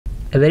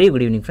A very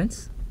good evening,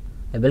 friends.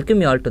 I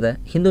welcome you all to the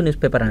Hindu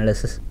newspaper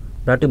analysis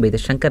brought to you by the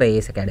Shankar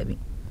IAS Academy.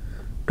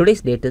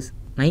 Today's date is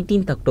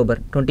 19th October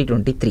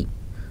 2023.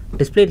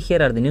 Displayed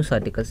here are the news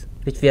articles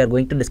which we are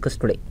going to discuss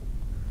today.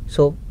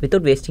 So,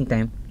 without wasting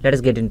time, let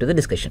us get into the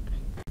discussion.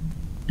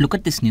 Look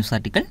at this news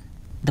article.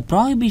 The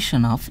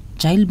Prohibition of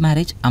Child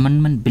Marriage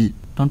Amendment Bill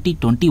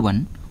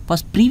 2021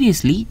 was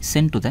previously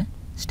sent to the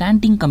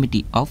Standing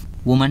Committee of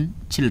Women,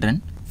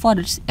 Children for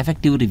its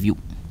effective review.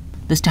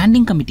 The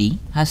Standing Committee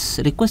has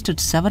requested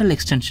several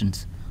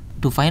extensions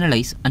to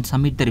finalize and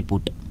submit the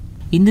report.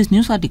 In this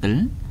news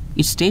article,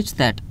 it states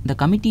that the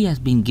committee has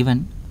been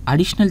given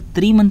additional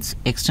 3 months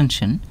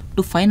extension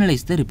to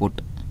finalize the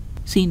report.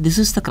 See, this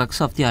is the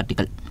crux of the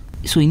article.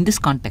 So in this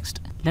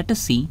context, let us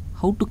see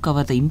how to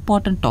cover the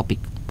important topic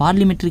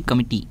Parliamentary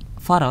Committee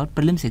for our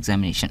prelims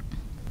examination.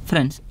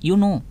 Friends, you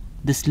know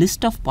this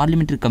list of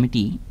Parliamentary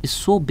Committee is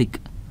so big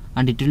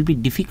and it will be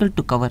difficult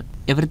to cover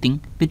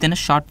everything within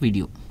a short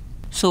video.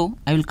 So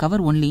I will cover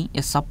only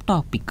a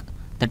subtopic,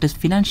 that is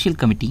Financial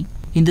Committee,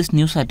 in this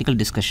news article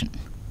discussion.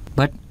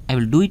 But I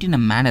will do it in a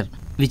manner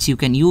which you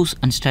can use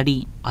and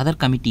study other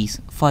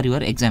committees for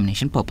your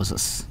examination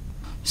purposes.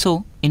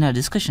 So in our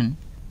discussion,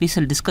 we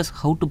shall discuss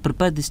how to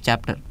prepare this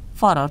chapter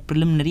for our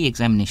preliminary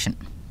examination.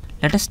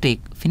 Let us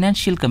take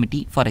Financial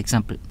Committee for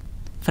example.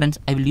 Friends,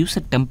 I will use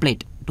a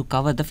template to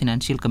cover the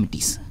financial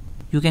committees.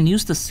 You can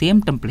use the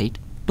same template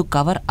to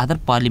cover other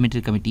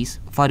parliamentary committees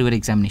for your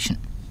examination.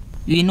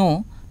 We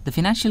know the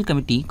Financial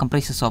Committee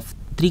comprises of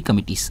 3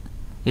 committees.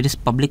 It is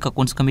Public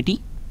Accounts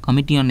Committee,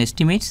 Committee on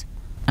Estimates,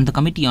 and the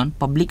Committee on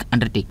Public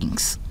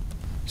Undertakings.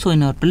 So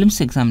in our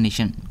prelims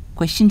examination,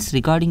 questions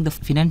regarding the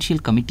financial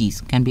committees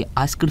can be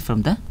asked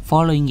from the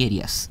following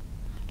areas,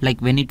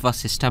 like when it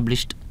was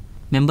established,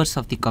 members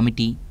of the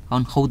committee,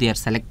 on how they are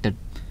selected,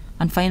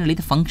 and finally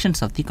the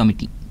functions of the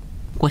committee.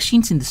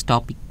 Questions in this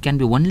topic can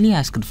be only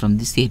asked from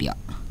this area.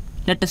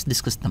 Let us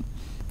discuss them.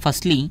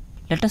 Firstly,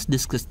 let us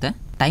discuss the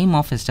time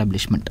of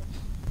establishment.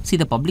 See,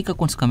 the Public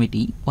Accounts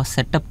Committee was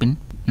set up in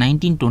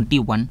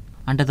 1921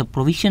 under the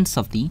provisions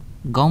of the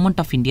Government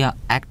of India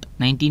Act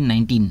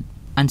 1919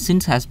 and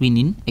since has been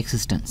in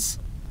existence.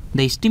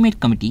 The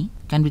Estimate Committee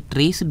can be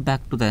traced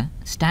back to the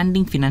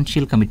Standing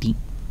Financial Committee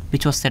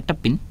which was set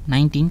up in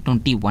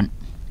 1921.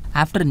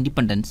 After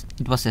independence,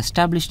 it was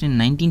established in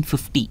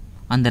 1950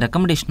 on the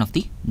recommendation of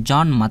the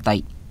John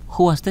Mathai,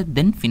 who was the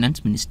then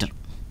Finance Minister.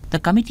 The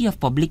Committee of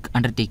Public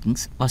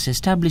Undertakings was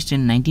established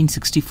in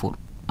 1964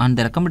 on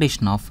the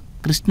recommendation of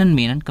Krishnan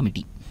Menon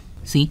Committee.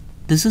 See,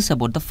 this is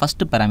about the first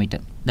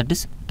parameter, that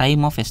is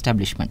time of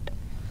establishment.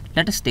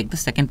 Let us take the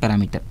second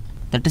parameter,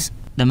 that is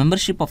the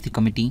membership of the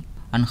committee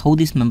and how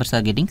these members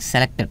are getting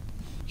selected.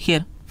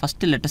 Here,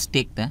 first let us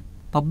take the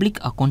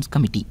Public Accounts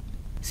Committee.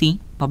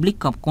 See,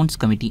 Public Accounts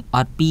Committee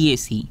or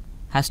PAC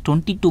has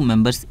 22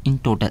 members in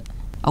total.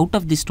 Out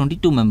of these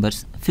 22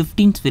 members,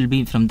 15 will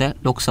be from the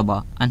Lok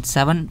Sabha and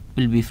 7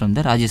 will be from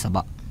the Rajya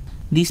Sabha.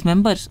 These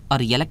members are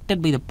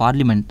elected by the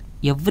Parliament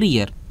every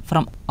year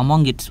from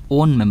among its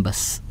own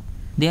members.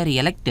 They are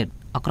elected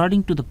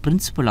according to the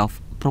principle of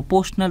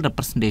proportional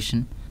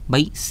representation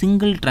by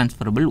single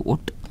transferable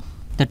vote.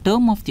 The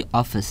term of the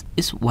office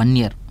is 1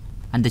 year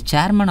and the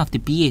chairman of the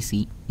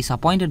PAC is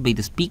appointed by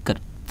the Speaker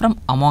from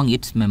among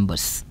its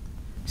members.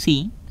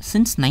 See,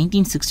 since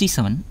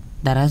 1967,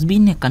 there has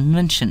been a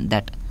convention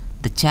that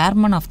the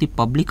chairman of the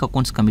Public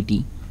Accounts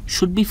Committee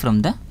should be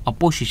from the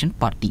opposition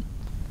party.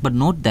 But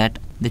note that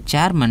the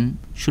chairman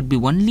should be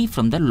only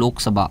from the Lok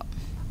Sabha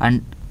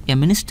and a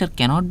minister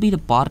cannot be the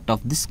part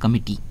of this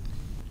committee.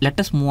 Let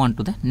us move on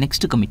to the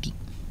next committee,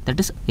 that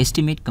is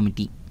Estimate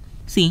Committee.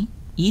 See,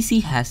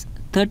 EC has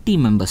 30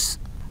 members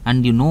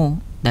and you know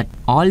that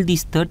all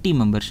these 30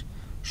 members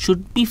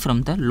should be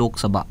from the Lok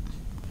Sabha.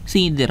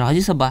 See, the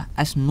Rajya Sabha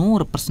has no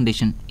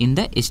representation in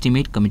the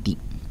Estimate Committee.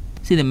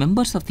 See, the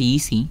members of the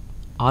EC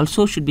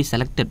also should be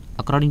selected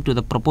according to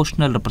the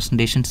proportional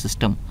representation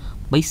system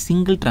by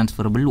single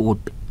transferable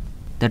vote.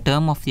 The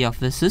term of the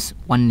office is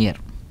 1 year.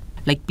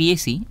 Like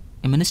PAC,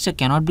 a minister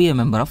cannot be a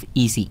member of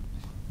EC.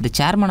 The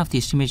chairman of the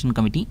Estimation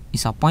Committee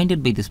is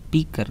appointed by the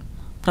Speaker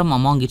from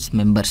among its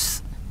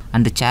members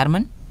and the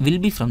chairman will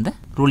be from the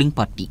ruling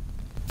party.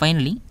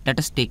 Finally, let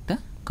us take the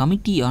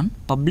Committee on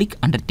Public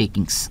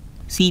Undertakings,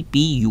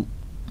 CPU.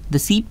 The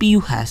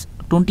CPU has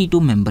 22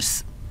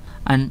 members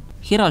and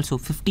here also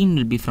 15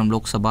 will be from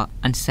Lok Sabha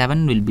and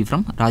 7 will be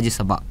from Rajya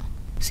Sabha.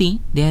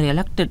 See, they are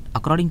elected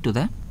according to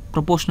the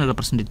proportional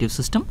representative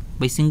system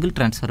by single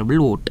transferable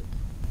vote.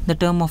 The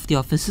term of the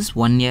office is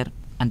 1 year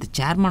and the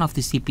chairman of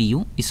the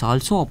CPU is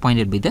also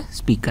appointed by the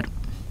Speaker.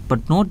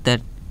 But note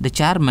that the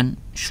chairman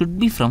should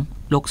be from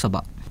Lok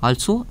Sabha.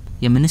 Also,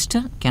 a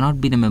minister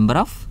cannot be the member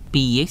of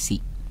PAC.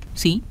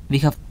 See, we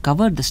have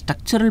covered the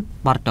structural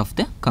part of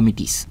the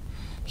committees.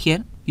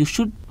 Here, you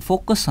should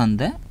focus on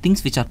the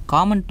things which are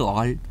common to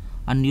all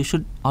and you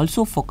should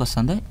also focus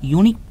on the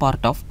unique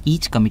part of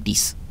each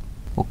committees.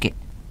 Okay,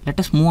 let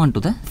us move on to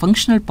the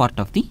functional part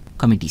of the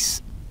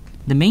committees.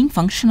 The main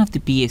function of the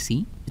PAC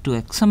is to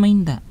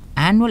examine the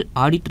annual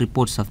audit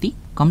reports of the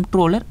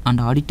Comptroller and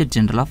Auditor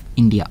General of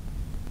India.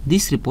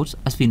 These reports,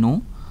 as we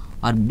know,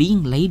 are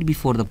being laid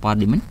before the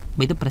Parliament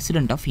by the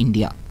President of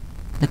India.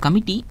 The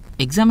committee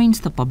examines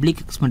the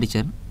public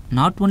expenditure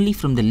not only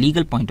from the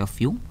legal point of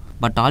view,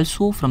 but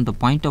also from the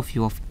point of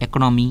view of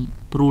economy,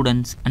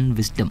 prudence and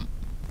wisdom.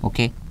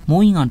 Okay,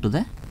 moving on to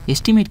the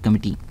estimate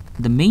committee.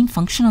 The main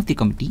function of the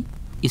committee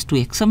is to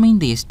examine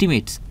the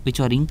estimates which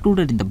are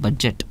included in the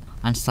budget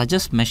and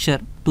suggest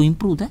measures to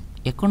improve the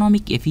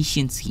economic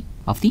efficiency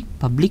of the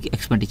public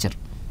expenditure.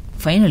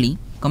 Finally,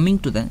 coming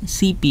to the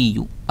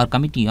CPU or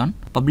Committee on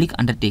Public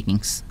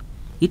Undertakings.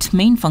 Its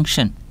main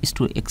function is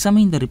to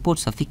examine the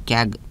reports of the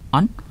CAG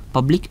on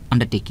public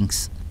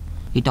undertakings.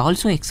 It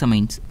also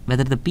examines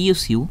whether the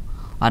PSU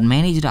are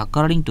managed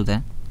according to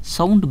the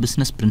sound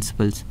business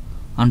principles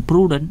and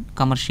prudent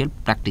commercial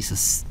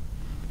practices.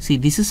 See,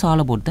 this is all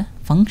about the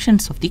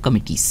functions of the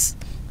committees.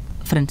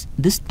 Friends,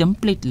 this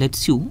template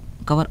lets you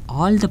cover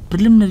all the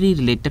preliminary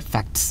related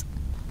facts.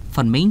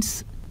 For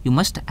mains, you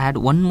must add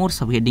one more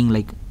subheading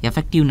like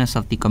effectiveness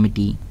of the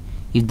committee.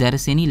 If there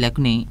is any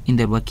lacunae in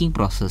their working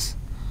process,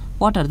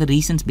 what are the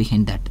reasons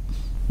behind that?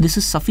 This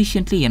is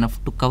sufficiently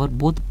enough to cover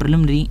both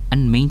preliminary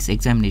and mains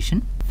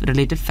examination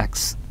related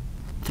facts.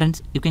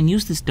 Friends, you can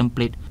use this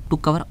template to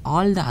cover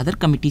all the other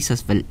committees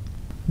as well.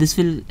 This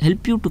will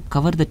help you to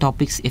cover the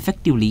topics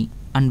effectively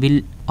and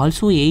will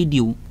also aid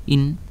you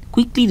in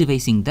quickly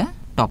revising the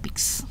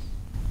topics.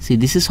 See,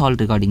 this is all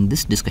regarding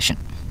this discussion.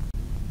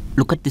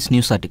 Look at this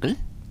news article.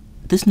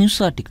 This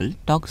news article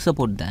talks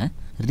about the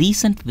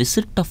recent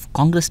visit of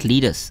Congress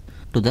leaders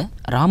to the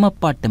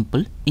Ramappa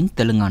Temple in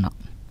Telangana.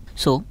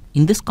 So,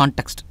 in this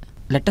context,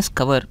 let us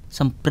cover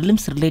some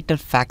prelims related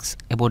facts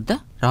about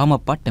the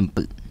Ramappa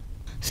Temple.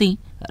 See,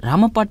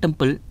 Ramappa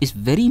Temple is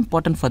very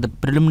important for the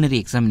preliminary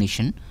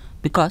examination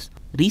because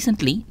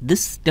recently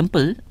this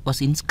temple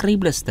was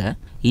inscribed as the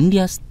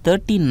India's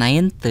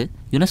 39th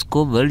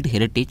UNESCO World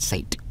Heritage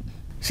Site.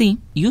 See,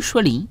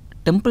 usually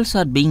temples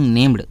are being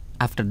named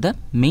after the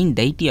main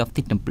deity of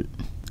the temple.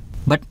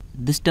 But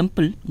this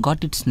temple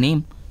got its name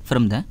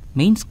from the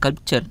main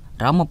sculptor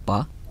Ramappa,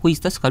 who is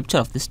the sculptor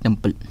of this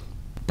temple.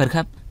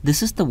 Perhaps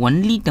this is the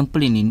only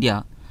temple in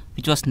India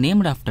which was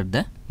named after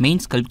the main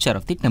sculpture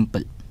of the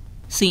temple.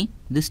 See,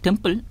 this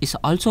temple is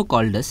also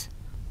called as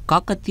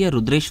Kakatiya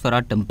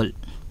Rudreshwara Temple.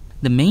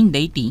 The main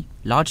deity,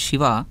 Lord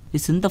Shiva,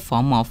 is in the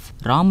form of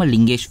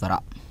Ramalingeshwara.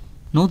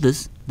 Know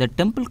this, the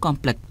temple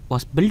complex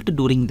was built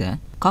during the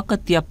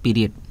Kakatiya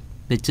period,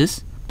 which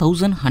is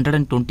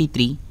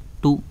 1123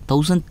 to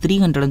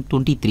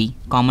 1323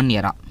 Common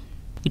Era.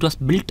 It was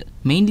built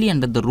mainly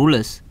under the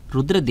rulers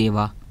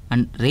Rudradeva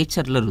and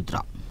Recharla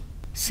Rudra.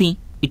 See,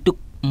 it took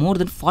more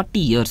than 40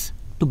 years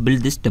to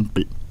build this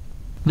temple.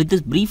 With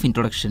this brief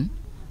introduction,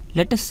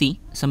 let us see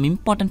some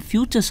important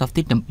features of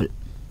the temple.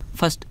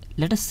 First,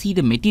 let us see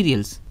the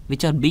materials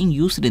which are being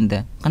used in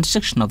the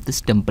construction of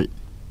this temple.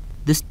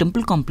 This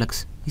temple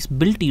complex is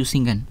built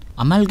using an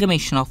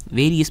amalgamation of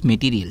various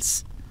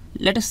materials.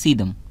 Let us see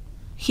them.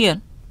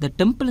 Here, the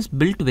temple is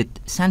built with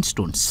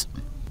sandstones.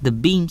 The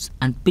beams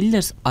and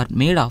pillars are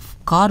made of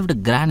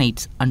carved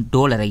granites and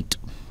dolerite.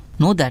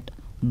 Know that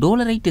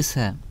dolerite is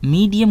a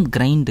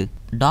medium-grained,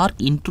 dark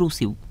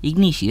intrusive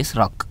igneous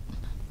rock.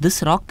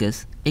 This rock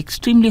is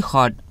extremely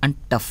hard and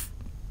tough.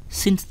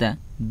 Since the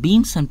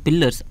beams and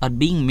pillars are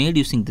being made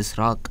using this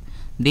rock,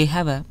 they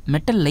have a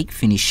metal-like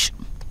finish.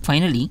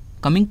 Finally,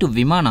 coming to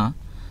Vimana,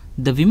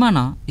 the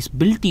Vimana is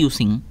built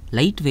using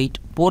lightweight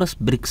porous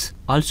bricks,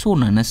 also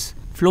known as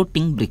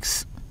floating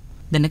bricks.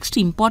 The next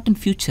important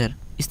feature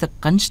is the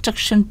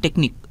construction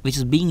technique which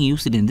is being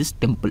used in this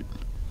temple.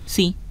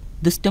 See,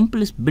 this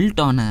temple is built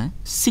on a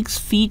 6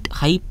 feet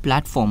high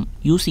platform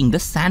using the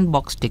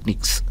sandbox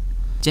techniques.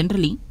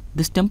 Generally,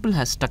 this temple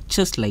has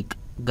structures like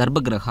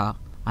Garbhagraha,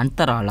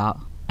 Antarala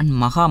and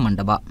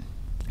Mahamandapa.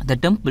 The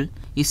temple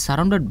is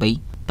surrounded by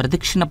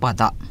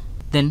Pradakshinapada.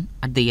 Then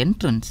at the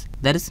entrance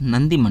there is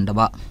Nandi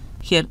Mandapa.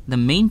 Here the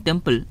main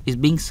temple is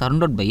being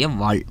surrounded by a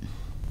wall.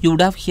 You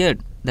would have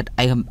heard that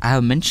I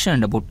have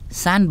mentioned about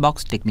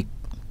sandbox technique.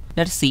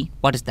 Let us see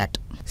what is that.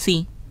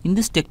 See, in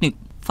this technique,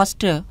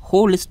 first a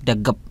hole is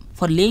dug up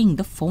for laying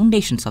the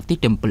foundations of the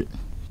temple.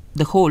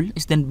 The hole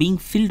is then being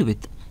filled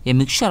with a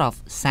mixture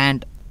of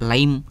sand,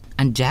 lime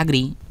and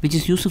jaggery, which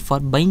is used for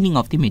binding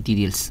of the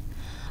materials.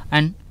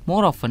 And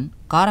more often,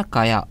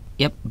 karakaya,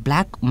 a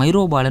black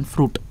myrobalan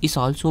fruit, is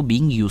also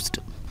being used.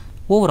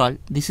 Overall,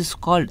 this is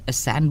called a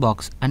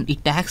sandbox and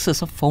it acts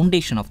as a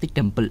foundation of the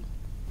temple.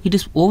 It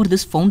is over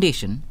this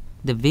foundation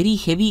the very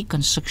heavy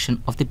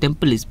construction of the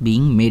temple is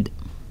being made.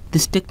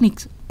 These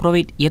techniques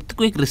provide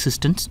earthquake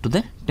resistance to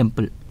the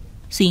temple.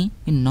 See,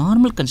 in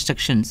normal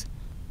constructions,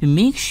 we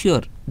make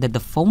sure that the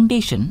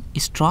foundation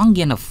is strong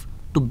enough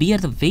to bear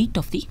the weight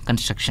of the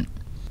construction.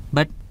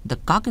 But the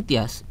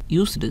Kakatiyas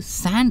used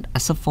sand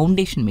as a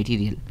foundation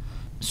material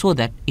so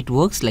that it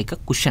works like a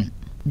cushion.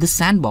 This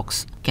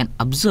sandbox can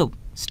absorb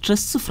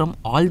stress from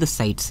all the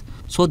sides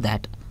so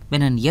that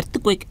when an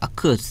earthquake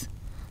occurs,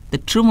 the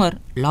tremor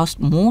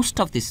lost most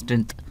of the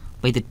strength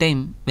by the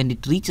time when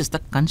it reaches the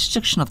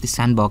construction of the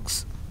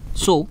sandbox.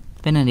 So,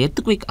 when an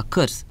earthquake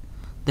occurs,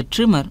 the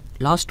trimmer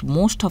lost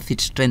most of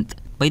its strength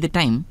by the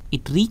time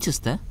it reaches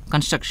the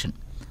construction,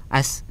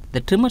 as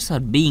the trimmers are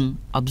being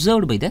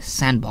observed by the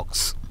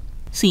sandbox.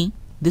 See,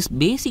 these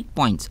basic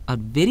points are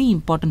very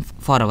important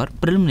for our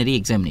preliminary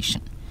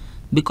examination,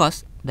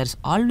 because there is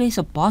always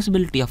a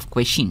possibility of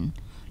question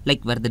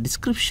like where the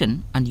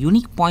description and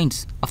unique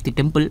points of the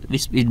temple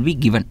will be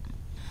given,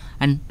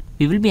 and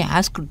we will be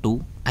asked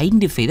to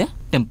identify the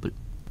temple.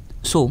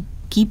 So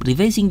keep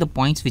revising the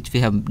points which we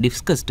have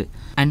discussed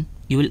and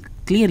you will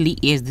clearly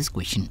ace this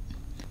question.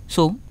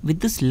 So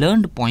with this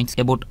learned points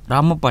about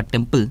Ramappa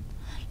Temple,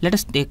 let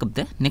us take up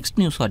the next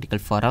news article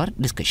for our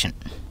discussion.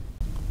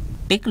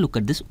 Take a look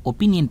at this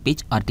opinion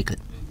page article.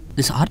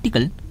 This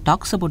article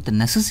talks about the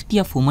necessity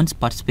of women's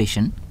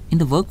participation in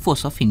the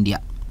workforce of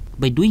India.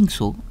 By doing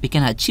so, we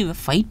can achieve a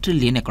 5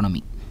 trillion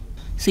economy.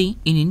 See,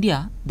 in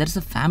India, there is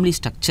a family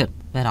structure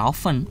where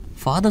often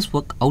fathers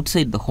work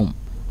outside the home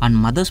and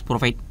mothers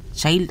provide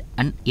child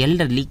and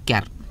elderly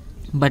care.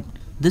 But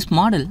this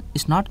model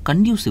is not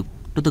conducive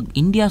to the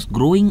India's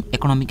growing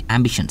economic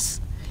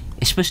ambitions,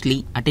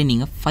 especially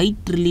attaining a $5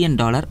 trillion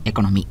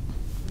economy.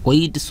 Why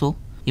it is so?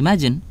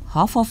 Imagine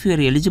half of your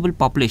eligible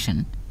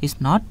population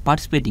is not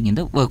participating in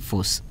the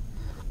workforce,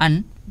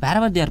 and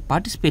wherever they are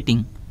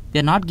participating, they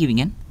are not giving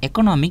an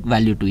economic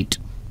value to it.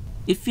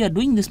 If we are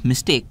doing this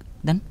mistake,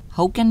 then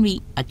how can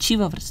we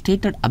achieve our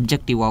stated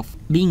objective of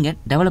being a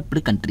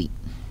developed country?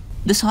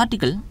 This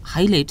article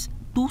highlights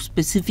two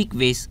specific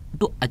ways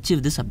to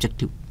achieve this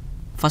objective.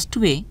 First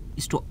way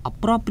is to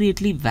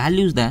appropriately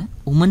value the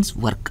woman's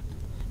work,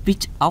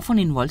 which often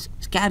involves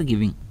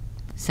caregiving.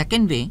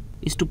 Second way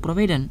is to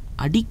provide an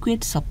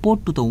adequate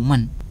support to the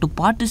woman to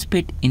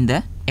participate in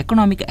the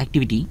economic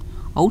activity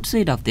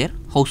outside of their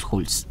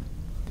households.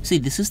 See,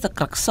 this is the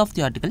crux of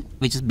the article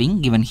which is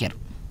being given here.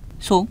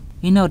 So,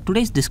 in our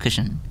today's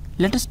discussion,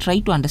 let us try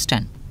to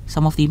understand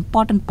some of the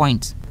important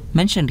points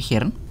mentioned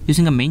here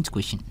using a mains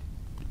question.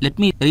 Let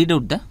me read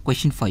out the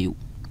question for you.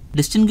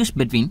 Distinguish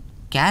between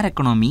care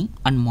economy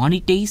and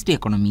monetized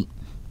economy.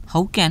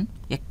 How can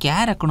a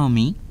care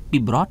economy be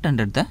brought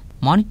under the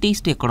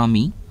monetized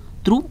economy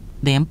through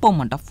the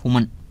empowerment of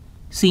women?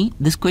 See,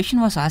 this question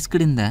was asked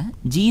in the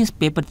GS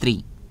paper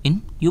 3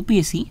 in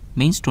UPSC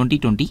Mains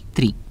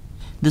 2023.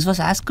 This was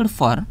asked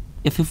for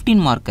a 15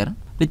 marker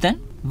with a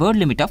word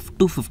limit of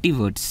 250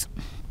 words.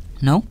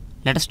 Now,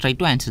 let us try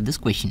to answer this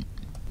question.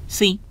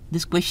 See,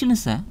 this question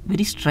is a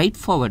very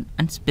straightforward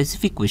and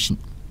specific question.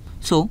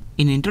 So,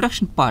 in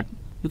introduction part,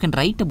 you can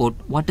write about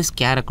what is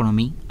care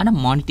economy and a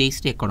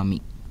monetized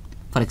economy.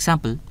 For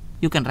example,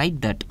 you can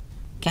write that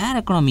care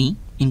economy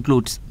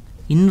includes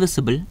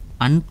invisible,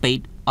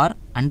 unpaid or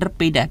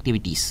underpaid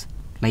activities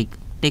like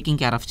taking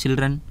care of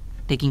children,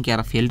 taking care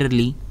of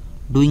elderly,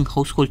 doing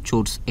household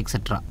chores,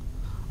 etc.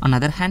 On the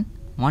other hand,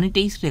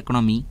 monetized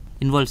economy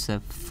involves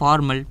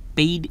formal,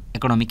 paid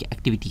economic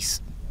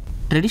activities.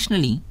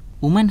 Traditionally,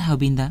 women have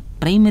been the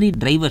primary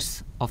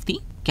drivers of the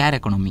care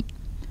economy.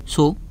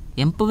 So,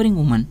 empowering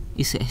women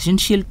is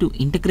essential to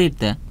integrate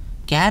the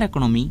care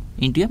economy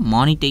into a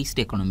monetized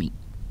economy.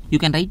 You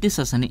can write this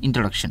as an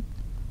introduction.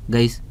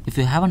 Guys, if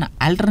you have an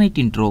alternate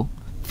intro,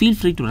 feel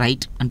free to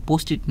write and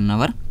post it in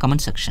our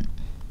comment section.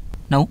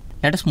 Now,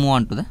 let us move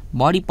on to the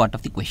body part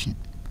of the question.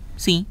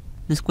 See,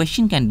 this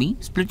question can be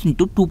split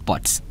into two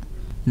parts.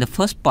 In the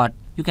first part,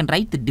 you can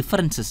write the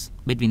differences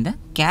between the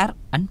care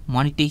and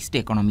monetized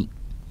economy.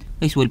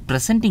 Guys, while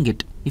presenting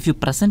it, if you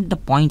present the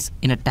points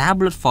in a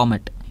tabular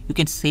format, you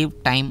can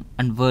save time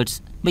and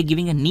words by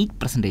giving a neat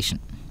presentation.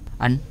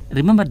 And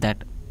remember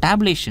that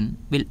tabulation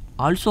will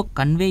also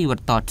convey your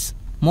thoughts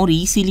more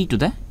easily to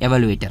the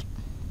evaluator.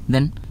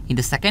 Then, in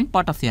the second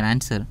part of your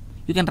answer,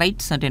 you can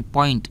write certain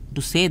point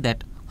to say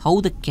that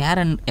how the care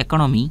and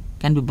economy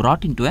can be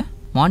brought into a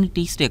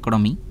monetized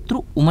economy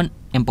through women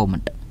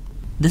empowerment.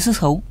 This is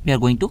how we are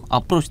going to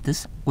approach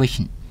this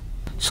question.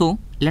 So,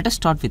 let us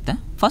start with the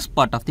first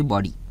part of the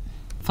body.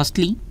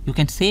 Firstly, you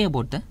can say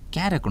about the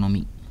care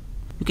economy.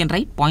 You can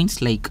write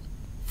points like,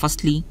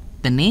 firstly,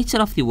 the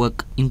nature of the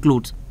work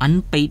includes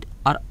unpaid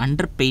or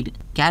underpaid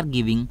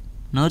caregiving,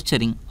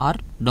 nurturing or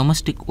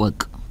domestic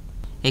work.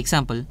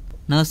 Example,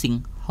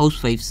 nursing,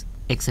 housewives,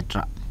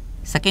 etc.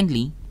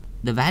 Secondly,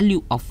 the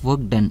value of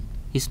work done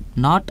is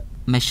not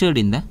measured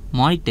in the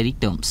monetary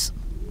terms.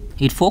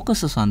 It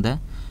focuses on the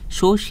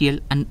social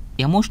and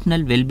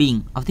emotional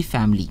well-being of the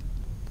family.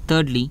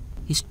 Thirdly,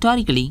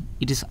 historically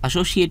it is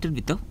associated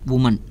with a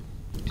woman,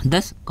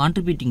 thus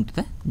contributing to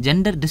the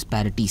gender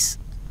disparities.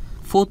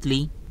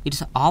 Fourthly, it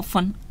is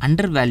often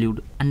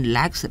undervalued and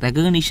lacks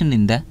recognition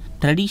in the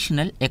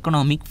traditional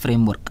economic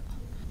framework.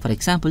 For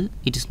example,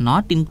 it is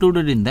not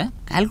included in the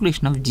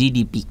calculation of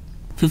GDP.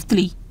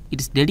 Fifthly,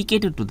 it is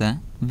dedicated to the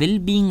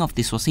well-being of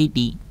the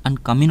society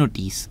and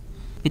communities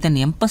with an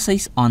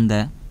emphasis on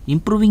the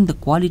improving the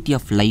quality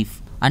of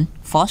life and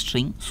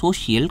fostering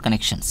social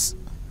connections.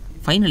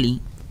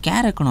 Finally,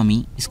 care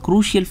economy is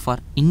crucial for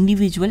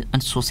individual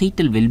and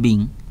societal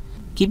well-being,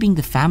 keeping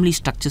the family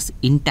structures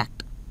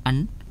intact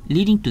and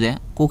leading to the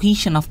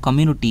cohesion of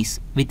communities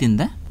within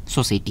the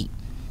society.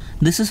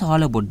 This is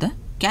all about the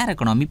care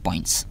economy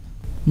points.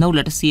 Now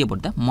let us see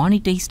about the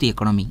monetized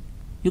economy.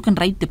 You can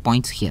write the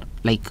points here,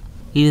 like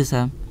it is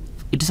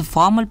a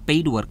formal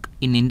paid work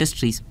in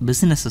industries,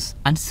 businesses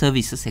and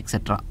services,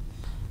 etc.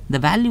 The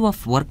value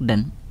of work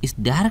done is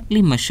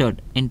directly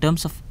measured in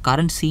terms of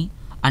currency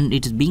and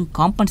it is being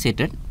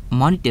compensated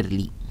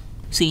monetarily.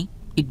 See,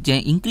 it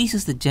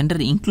increases the gender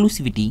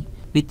inclusivity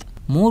with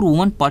more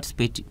women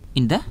participate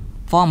in the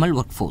formal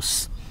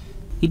workforce.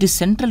 It is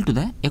central to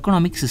the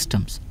economic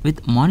systems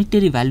with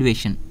monetary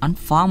valuation and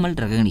formal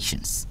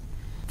recognitions.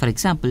 For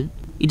example,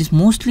 it is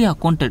mostly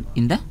accounted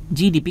in the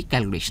GDP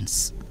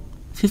calculations.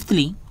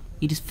 Fifthly,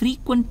 it is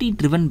frequently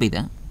driven by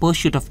the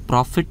pursuit of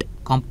profit,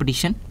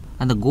 competition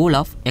and the goal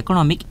of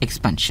economic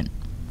expansion.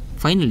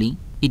 Finally,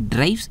 it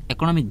drives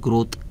economic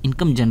growth,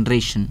 income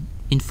generation,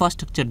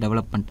 infrastructure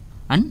development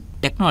and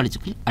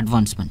technological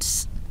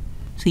advancements.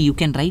 So you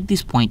can write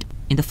this point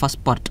in the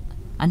first part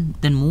and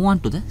then move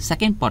on to the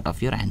second part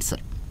of your answer.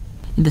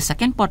 In the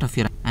second part of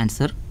your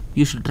answer,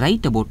 you should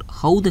write about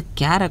how the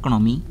care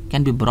economy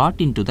can be brought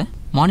into the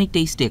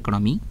monetized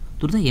economy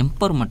through the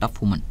empowerment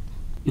of women.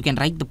 You can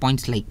write the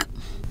points like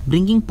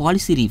bringing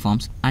policy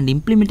reforms and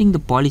implementing the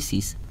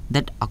policies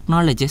that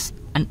acknowledges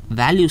and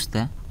values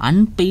the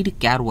unpaid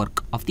care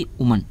work of the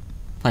woman.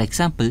 For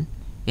example,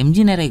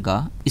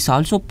 MGNREGA is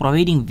also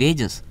providing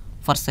wages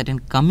for certain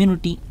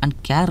community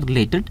and care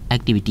related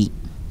activity.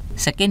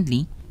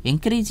 Secondly,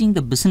 encouraging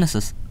the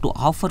businesses to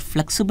offer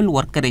flexible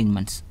work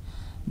arrangements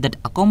that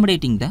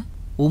accommodating the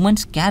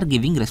women's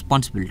caregiving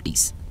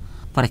responsibilities.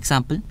 For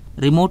example,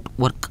 remote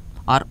work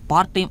or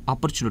part-time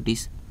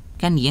opportunities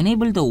can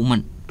enable the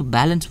woman to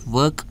balance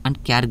work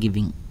and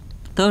caregiving.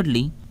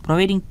 Thirdly,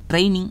 providing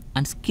training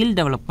and skill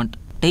development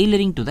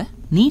tailoring to the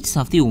needs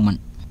of the woman.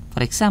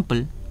 For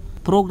example,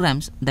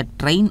 programs that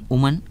train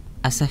women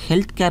as a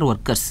healthcare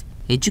workers,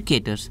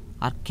 educators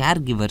or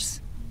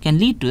caregivers can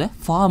lead to the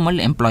formal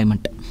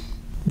employment.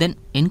 Then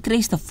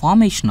encourage the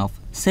formation of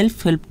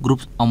self-help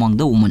groups among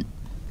the women.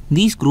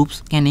 These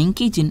groups can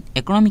engage in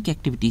economic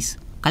activities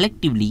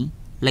collectively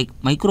like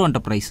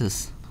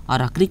micro-enterprises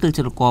or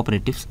agricultural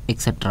cooperatives,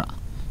 etc.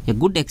 A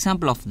good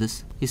example of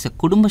this is a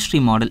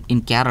Kudumbashree model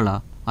in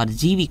Kerala or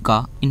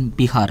Jivika in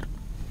Bihar.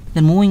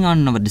 Then moving on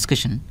in our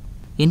discussion,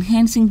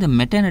 enhancing the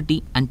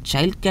maternity and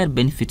childcare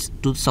benefits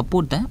to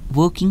support the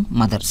working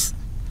mothers,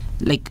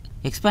 like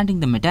expanding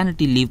the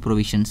maternity leave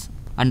provisions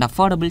and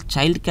affordable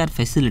childcare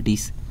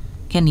facilities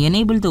can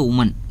enable the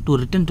woman to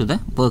return to the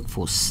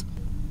workforce.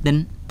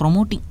 Then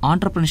promoting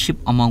entrepreneurship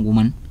among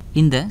women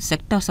in the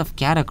sectors of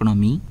care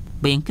economy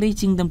by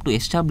encouraging them to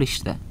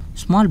establish the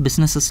small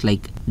businesses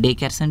like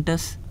daycare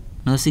centers,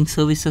 nursing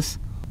services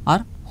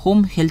or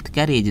home health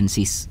care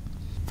agencies.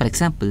 For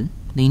example,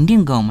 the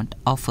Indian government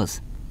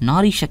offers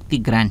Nari Shakti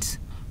grants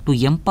to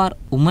empower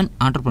women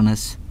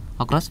entrepreneurs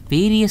across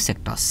various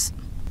sectors.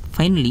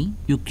 Finally,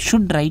 you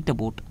should write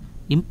about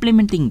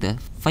implementing the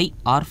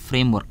 5R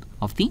framework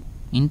of the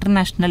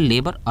International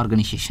Labour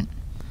Organization.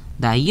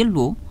 The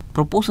ILO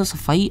proposes a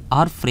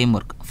 5R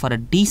framework for a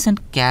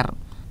decent care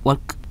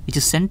work which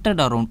is centered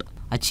around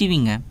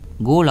achieving a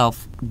goal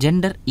of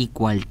gender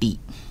equality.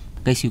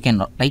 Guys, you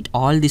can write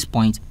all these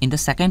points in the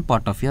second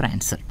part of your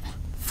answer.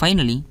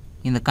 Finally,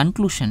 in the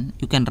conclusion,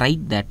 you can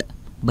write that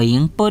by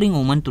empowering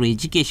women through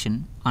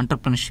education,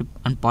 entrepreneurship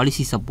and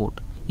policy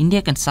support,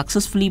 India can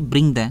successfully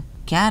bring the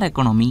care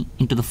economy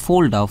into the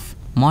fold of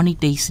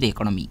monetized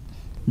economy.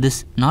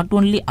 This not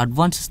only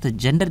advances the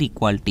gender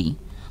equality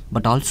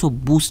but also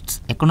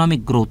boosts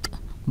economic growth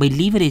by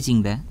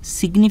leveraging the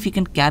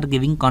significant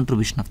caregiving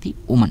contribution of the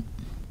woman.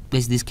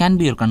 Guys, this can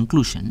be your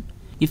conclusion.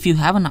 If you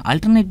have an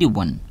alternative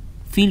one,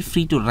 feel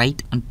free to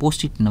write and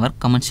post it in our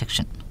comment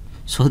section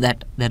so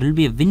that there will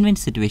be a win-win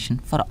situation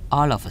for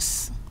all of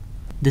us.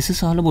 This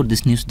is all about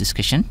this news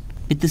discussion.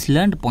 With these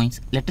learned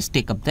points, let us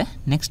take up the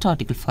next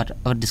article for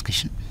our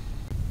discussion.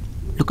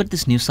 Look at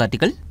this news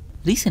article.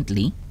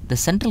 Recently, the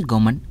central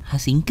government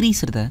has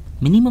increased the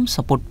minimum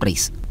support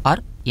price or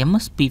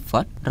MSP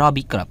for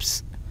rabi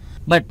crops.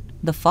 But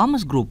the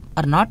farmers group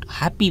are not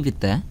happy with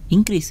the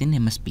increase in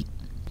MSP.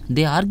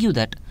 They argue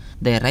that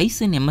the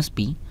rise in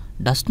MSP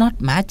does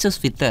not match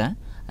us with the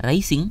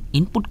rising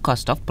input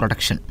cost of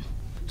production.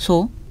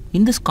 So,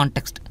 in this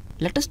context,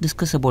 let us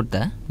discuss about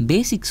the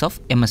basics of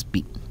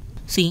MSP.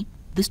 See,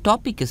 this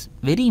topic is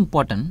very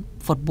important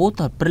for both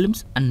our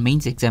prelims and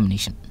mains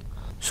examination.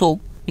 So,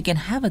 we can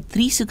have a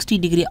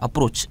 360-degree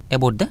approach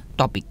about the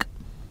topic.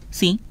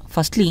 See,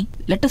 firstly,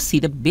 let us see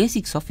the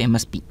basics of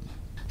MSP.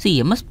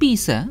 See, MSP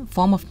is a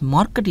form of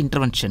market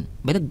intervention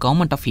by the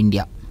government of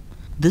India.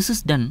 This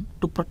is done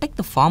to protect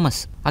the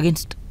farmers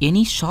against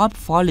any sharp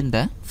fall in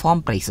the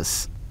farm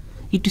prices.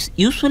 It is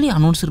usually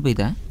announced by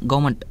the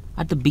government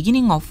at the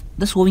beginning of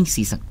the sowing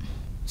season.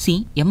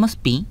 See,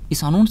 MSP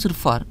is announced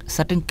for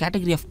certain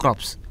category of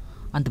crops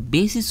on the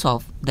basis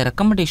of the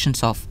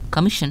recommendations of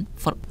Commission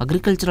for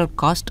Agricultural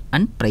Cost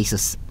and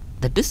Prices,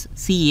 that is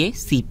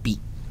CACP.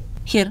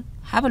 Here,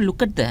 have a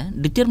look at the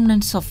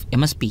determinants of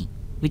MSP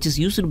which is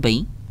used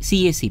by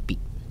CACP.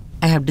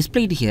 I have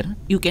displayed here,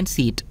 you can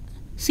see it.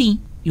 See,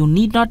 you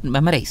need not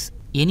memorize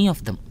any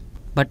of them.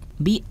 but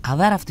be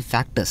aware of the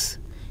factors.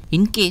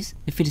 In case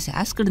if it is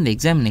asked in the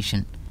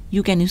examination,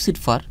 you can use it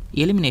for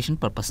elimination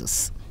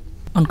purposes.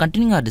 On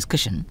continuing our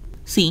discussion,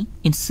 see,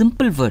 in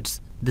simple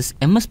words, this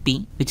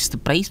MSP, which is the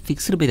price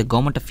fixed by the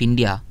Government of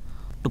India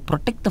to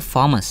protect the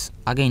farmers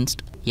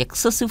against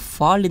excessive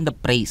fall in the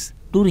price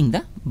during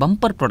the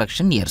bumper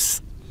production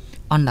years.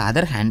 On the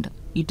other hand,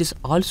 it is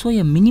also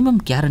a minimum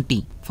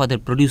guarantee for the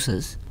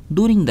producers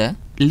during the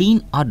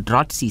lean or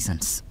drought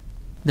seasons.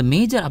 The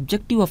major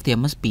objective of the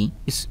MSP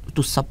is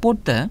to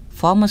support the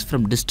farmers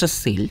from distress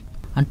sale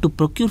and to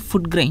procure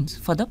food grains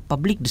for the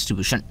public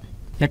distribution.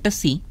 Let us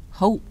see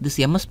how this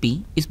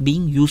MSP is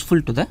being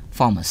useful to the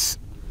farmers.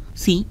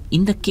 See,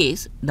 in the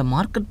case the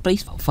market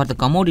price for the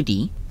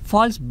commodity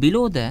falls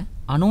below the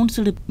announced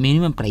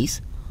minimum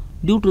price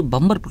due to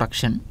bumper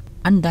production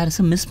and there is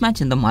a mismatch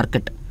in the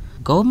market,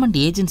 government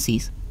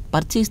agencies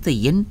purchase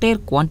the entire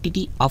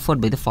quantity offered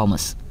by the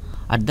farmers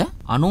at the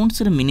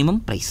announced minimum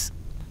price.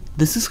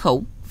 This is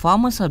how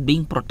farmers are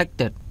being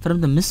protected from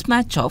the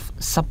mismatch of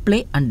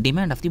supply and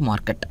demand of the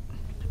market.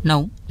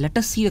 Now let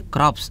us see the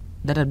crops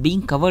that are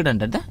being covered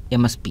under the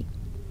MSP.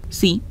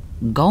 See,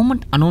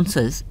 government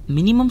announces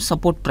minimum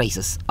support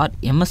prices or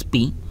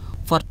MSP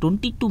for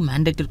 22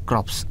 mandated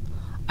crops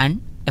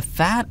and a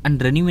fair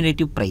and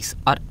remunerative price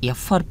or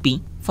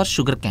FRP for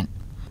sugarcane.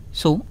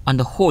 So on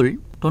the whole,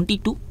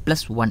 22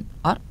 plus 1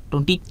 or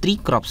 23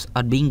 crops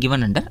are being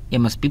given under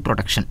MSP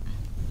protection.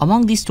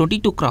 Among these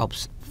 22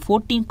 crops,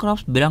 14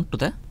 crops belong to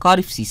the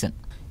Kharif season,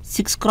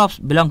 6 crops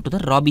belong to the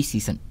Rabi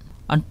season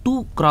and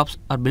 2 crops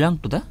are belong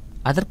to the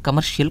other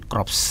commercial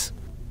crops.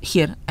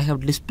 Here I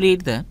have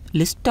displayed the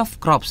list of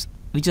crops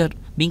which are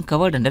being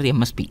covered under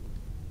MSP.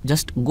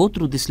 Just go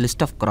through this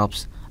list of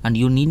crops and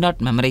you need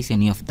not memorize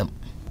any of them.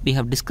 We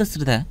have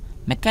discussed the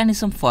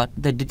mechanism for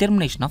the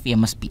determination of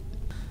MSP.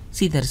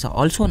 See, there is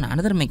also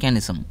another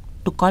mechanism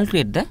to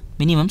calculate the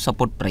minimum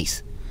support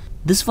price.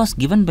 This was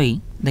given by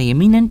the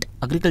eminent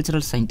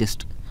agricultural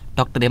scientist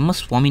Dr.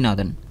 M.S.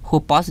 Swaminathan, who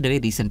passed away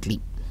recently.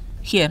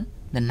 Here,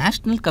 the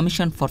National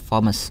Commission for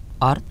Farmers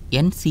or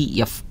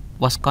NCF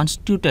was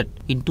constituted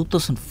in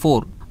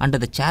 2004 under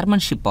the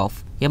chairmanship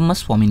of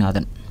M.S.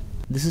 Swaminathan.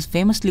 This is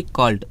famously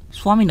called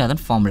Swaminathan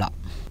formula.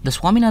 The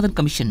Swaminathan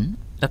Commission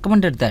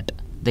recommended that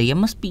the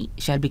MSP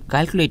shall be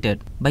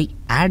calculated by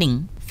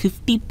adding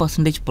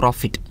 50%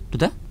 profit to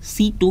the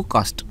C2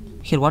 cost.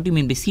 Here what do you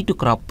mean by C2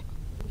 crop?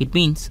 It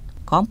means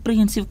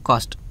comprehensive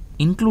cost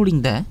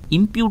including the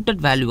imputed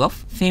value of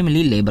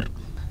family labor.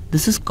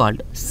 This is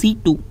called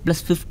C2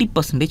 plus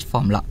 50%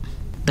 formula.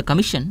 The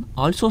Commission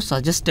also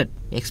suggested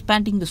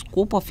expanding the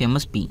scope of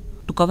MSP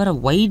to cover a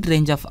wide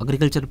range of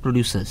agricultural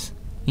producers,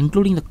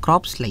 including the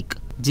crops like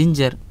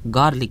ginger,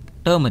 garlic,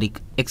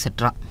 turmeric,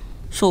 etc.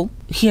 So,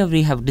 here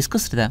we have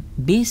discussed the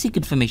basic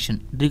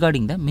information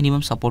regarding the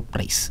minimum support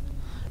price.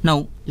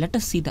 Now, let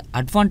us see the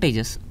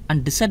advantages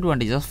and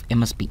disadvantages of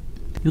MSP.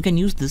 You can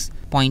use these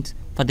points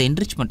for the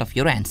enrichment of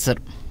your answer.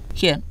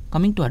 Here,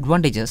 coming to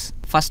advantages,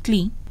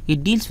 firstly,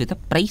 it deals with a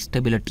price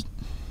stability.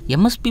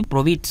 MSP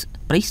provides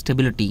price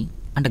stability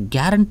and a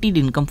guaranteed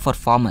income for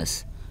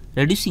farmers,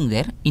 reducing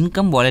their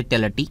income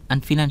volatility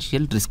and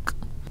financial risk.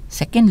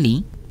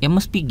 Secondly,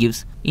 MSP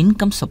gives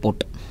income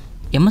support.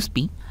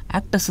 MSP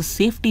acts as a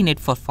safety net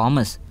for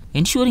farmers,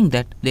 ensuring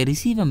that they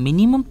receive a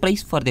minimum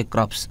price for their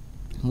crops,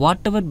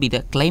 whatever be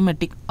the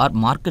climatic or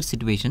market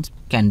situations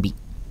can be.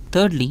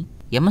 Thirdly,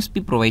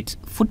 MSP provides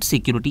food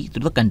security to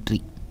the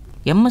country.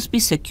 MSP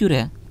secure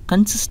a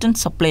consistent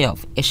supply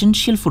of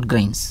essential food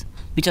grains,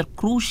 which are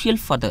crucial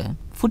for the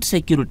food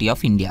security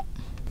of India.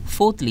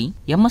 Fourthly,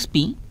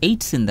 MSP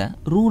aids in the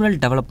rural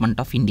development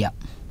of India.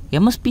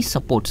 MSP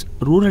supports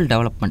rural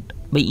development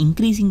by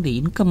increasing the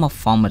income of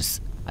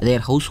farmers, their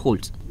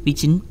households,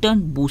 which in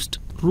turn boost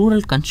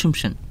rural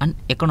consumption and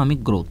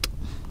economic growth.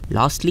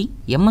 Lastly,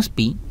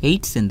 MSP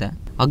aids in the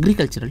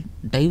agricultural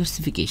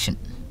diversification.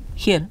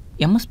 Here,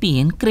 MSP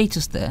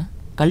encourages the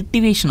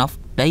cultivation of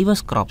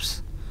diverse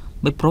crops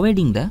by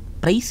providing the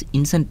price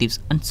incentives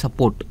and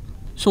support.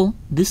 So,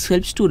 this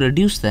helps to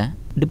reduce the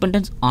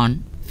dependence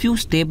on few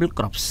stable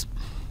crops.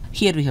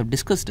 Here we have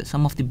discussed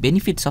some of the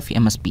benefits of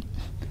MSP.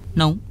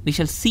 Now, we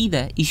shall see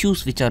the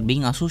issues which are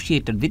being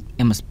associated with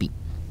MSP.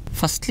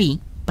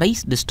 Firstly,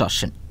 price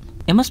distortion.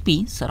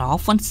 MSPs are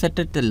often set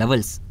at the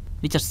levels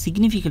which are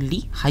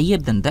significantly higher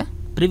than the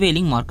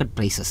prevailing market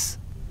prices.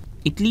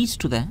 It leads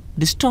to the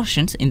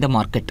distortions in the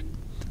market.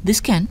 This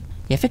can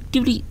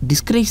effectively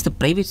discourage the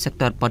private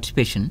sector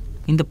participation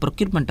in the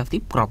procurement of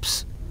the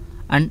crops,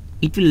 and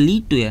it will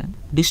lead to a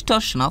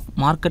distortion of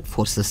market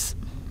forces.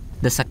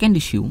 The second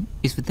issue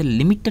is with the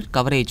limited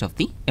coverage of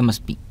the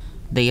MSP.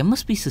 The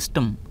MSP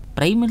system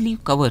primarily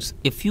covers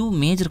a few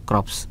major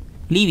crops,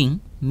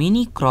 leaving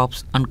many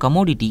crops and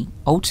commodity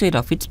outside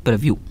of its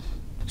purview.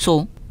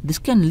 So, this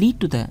can lead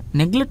to the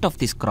neglect of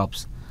these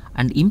crops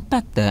and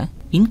impact the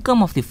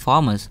income of the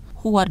farmers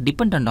who are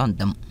dependent on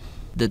them.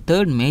 The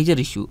third major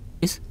issue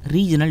is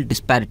regional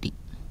disparity.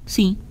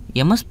 See,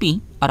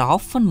 MSP are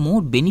often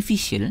more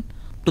beneficial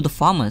to the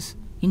farmers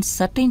in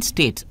certain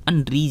states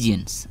and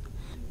regions,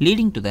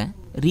 leading to the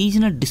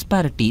regional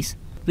disparities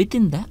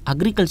within the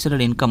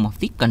agricultural income of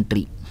the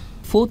country.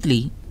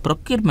 Fourthly,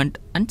 procurement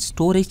and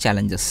storage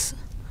challenges.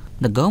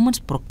 The government's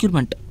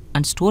procurement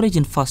and storage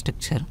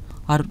infrastructure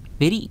are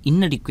very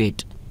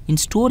inadequate in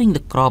storing the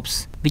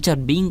crops which are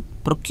being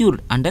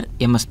procured under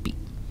MSP.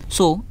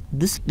 So,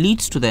 this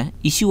leads to the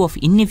issue of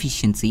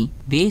inefficiency,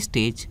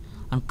 wastage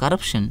and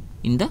corruption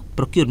in the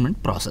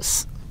procurement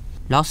process.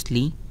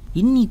 Lastly,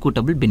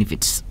 inequitable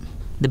benefits.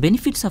 The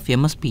benefits of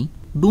MSP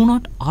do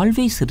not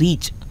always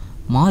reach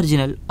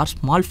marginal or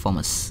small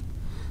farmers.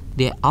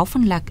 They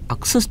often lack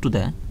access to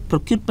the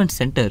procurement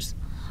centers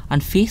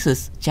and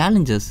faces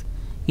challenges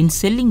in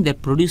selling their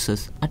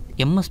produces at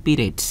MSP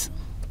rates.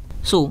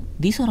 So,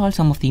 these are all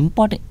some of the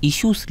important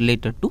issues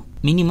related to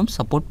minimum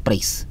support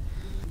price.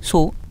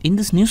 So, in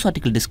this news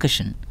article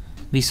discussion,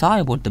 we saw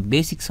about the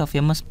basics of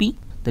MSP,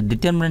 the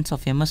determinants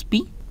of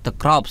MSP, the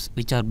crops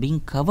which are being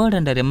covered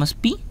under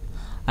MSP,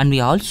 and we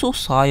also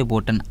saw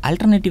about an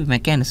alternative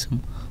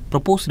mechanism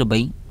proposed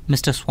by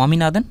Mr.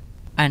 Swaminathan,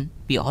 and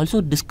we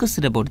also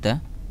discussed about the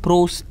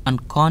pros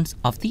and cons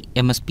of the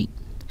MSP.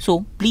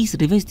 So please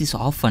revise this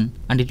often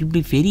and it will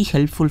be very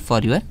helpful for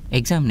your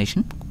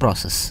examination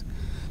process.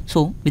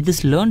 So with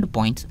this learned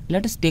points,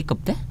 let us take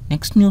up the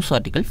next news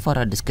article for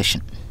our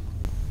discussion.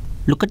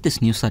 Look at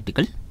this news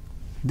article.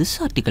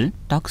 This article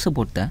talks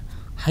about the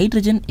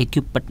hydrogen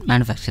equipment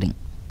manufacturing.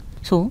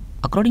 So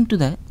according to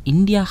the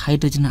India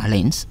Hydrogen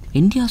Alliance,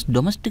 India's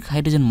domestic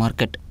hydrogen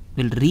market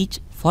will reach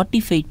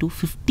 $45 to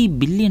 $50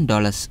 billion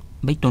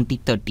by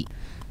 2030.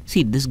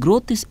 See, this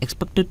growth is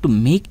expected to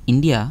make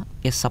India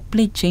a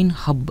supply chain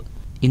hub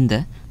in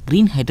the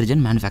green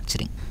hydrogen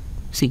manufacturing.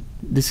 See,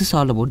 this is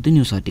all about the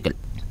news article.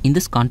 In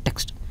this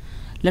context,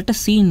 let us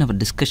see in our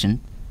discussion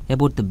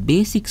about the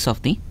basics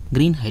of the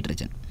green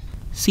hydrogen.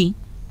 See,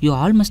 you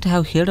all must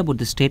have heard about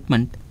the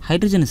statement,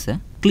 hydrogen is a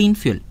clean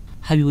fuel.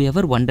 Have you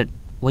ever wondered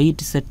why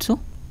it is said so?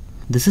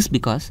 This is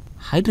because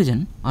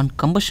hydrogen on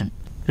combustion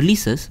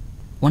releases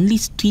only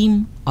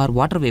steam or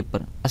water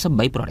vapor as a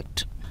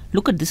byproduct.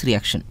 Look at this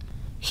reaction.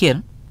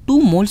 Here,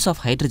 2 moles of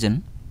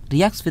hydrogen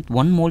reacts with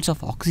 1 moles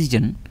of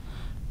oxygen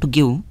to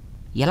give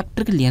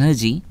electrical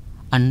energy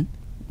and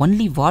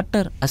only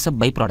water as a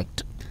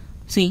byproduct.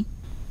 See,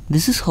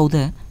 this is how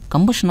the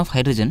combustion of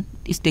hydrogen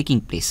is taking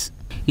place.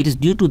 It is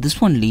due to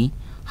this only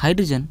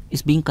hydrogen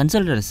is being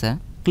considered as a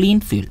clean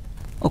fuel.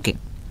 Okay,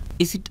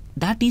 is it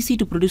that easy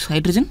to produce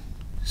hydrogen?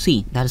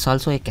 See, there is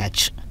also a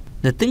catch.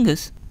 The thing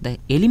is, the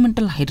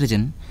elemental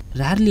hydrogen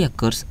rarely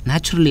occurs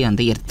naturally on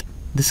the earth.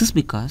 This is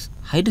because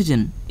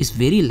hydrogen is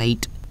very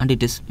light and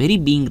it is very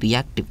being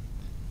reactive.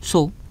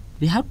 So,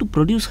 we have to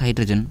produce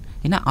hydrogen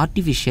in an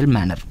artificial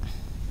manner.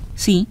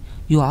 See,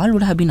 you all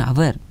would have been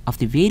aware of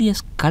the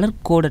various color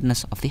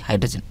codedness of the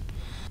hydrogen.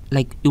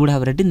 Like you would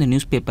have read in the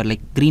newspaper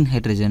like green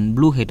hydrogen,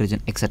 blue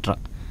hydrogen, etc.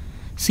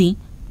 See,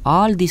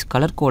 all these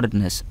color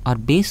codedness are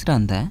based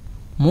on the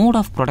mode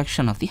of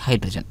production of the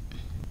hydrogen.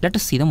 Let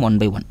us see them one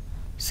by one.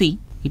 See,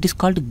 it is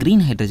called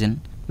green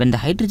hydrogen when the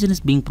hydrogen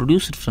is being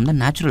produced from the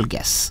natural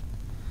gas.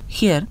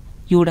 Here,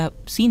 you would have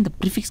seen the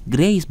prefix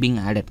grey is being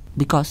added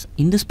because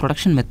in this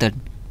production method,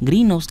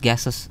 greenhouse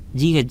gases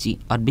GHG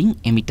are being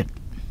emitted.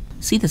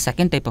 See the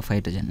second type of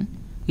hydrogen,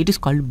 it is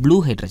called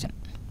blue hydrogen.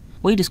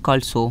 Why it is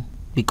called so?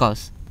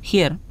 Because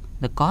here,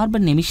 the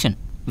carbon emission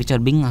which are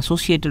being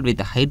associated with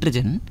the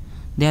hydrogen,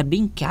 they are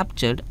being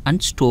captured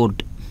and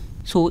stored.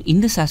 So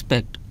in this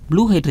aspect,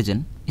 blue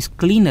hydrogen is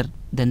cleaner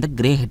than the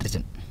grey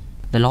hydrogen.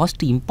 The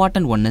last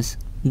important one is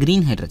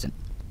green hydrogen.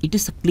 It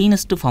is the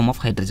cleanest form of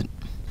hydrogen.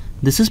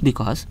 This is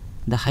because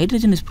the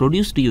hydrogen is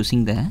produced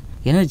using the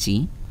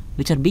energy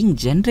which are being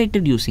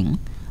generated using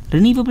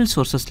renewable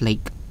sources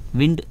like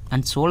wind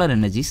and solar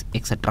energies,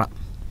 etc.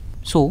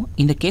 So,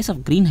 in the case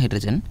of green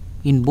hydrogen,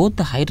 in both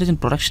the hydrogen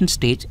production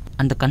stage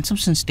and the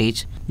consumption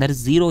stage, there is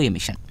zero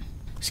emission.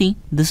 See,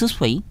 this is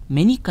why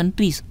many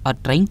countries are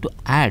trying to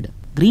add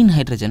green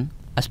hydrogen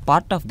as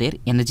part of their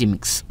energy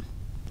mix.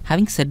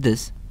 Having said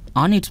this,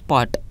 on its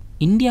part,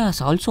 India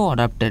has also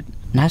adopted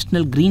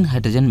National Green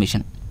Hydrogen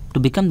Mission to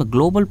become the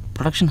global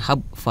production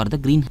hub for the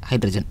green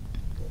hydrogen.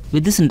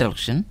 With this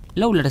introduction,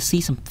 now let us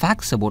see some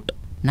facts about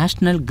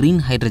National Green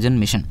Hydrogen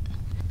Mission.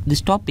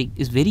 This topic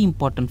is very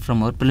important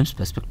from our prelims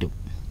perspective.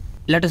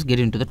 Let us get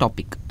into the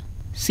topic.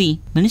 See,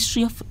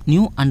 Ministry of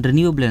New and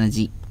Renewable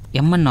Energy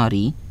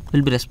 (MNRE)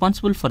 will be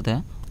responsible for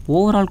the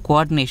overall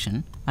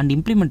coordination and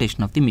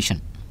implementation of the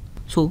mission.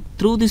 So,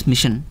 through this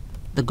mission,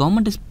 the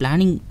government is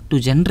planning to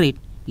generate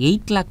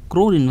 8 lakh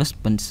crore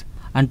investments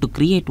and to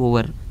create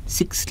over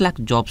 6 lakh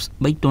jobs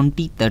by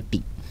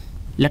 2030.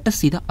 Let us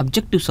see the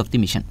objectives of the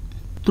mission.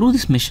 Through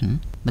this mission,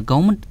 the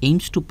government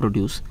aims to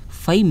produce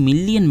 5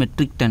 million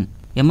metric ton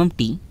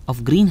MMT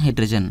of green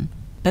hydrogen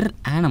per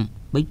annum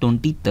by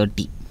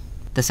 2030.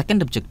 The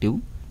second objective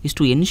is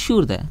to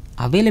ensure the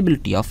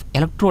availability of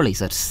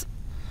electrolyzers.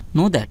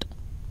 Know that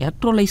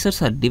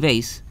electrolyzers are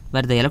devices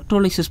where the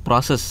electrolysis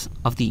process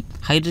of the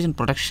hydrogen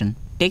production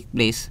takes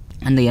place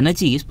and the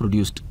energy is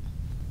produced.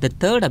 The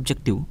third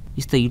objective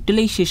is the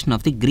utilization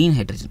of the green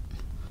hydrogen.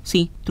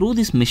 See, through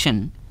this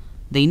mission,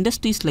 the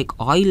industries like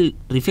oil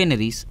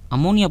refineries,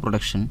 ammonia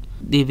production,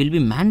 they will be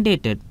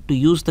mandated to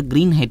use the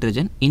green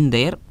hydrogen in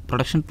their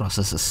production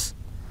processes.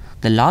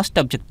 The last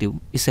objective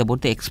is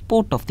about the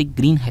export of the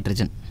green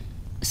hydrogen.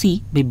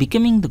 See, by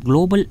becoming the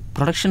global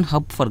production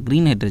hub for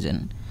green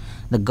hydrogen,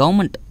 the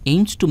government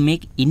aims to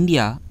make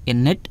India a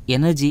net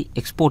energy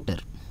exporter.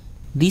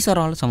 These are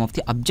all some of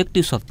the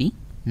objectives of the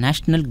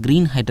National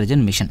Green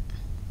Hydrogen Mission.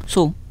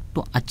 So,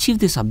 to achieve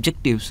these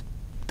objectives,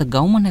 the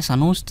government has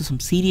announced some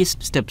serious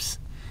steps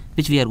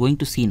which we are going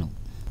to see now.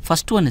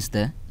 First one is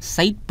the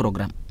SIGHT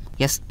program,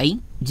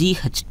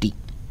 SIGHT.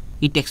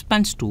 It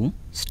expands to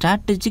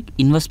strategic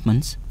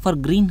investments for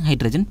green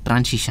hydrogen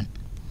transition.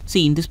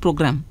 See, in this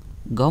program,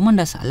 government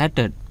has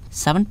allotted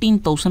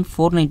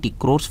 17,490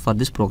 crores for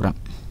this program.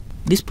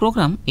 This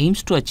program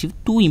aims to achieve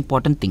two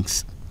important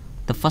things.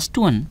 The first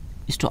one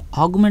is to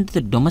augment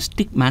the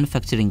domestic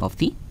manufacturing of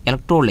the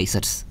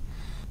electrolyzers.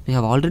 We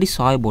have already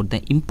saw about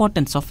the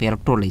importance of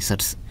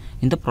electrolyzers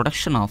in the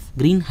production of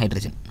green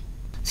hydrogen.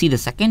 See, the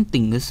second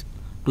thing is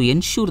to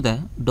ensure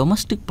the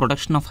domestic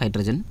production of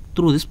hydrogen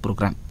through this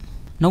program.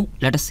 Now,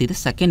 let us see the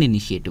second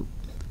initiative.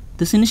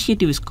 This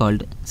initiative is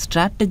called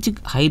Strategic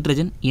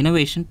Hydrogen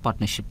Innovation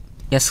Partnership,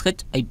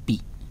 SHIP.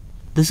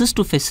 This is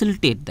to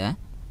facilitate the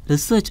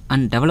research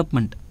and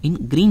development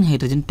in green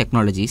hydrogen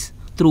technologies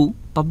through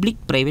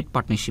public-private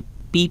partnership,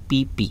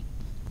 PPP.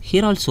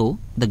 Here also,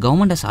 the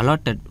government has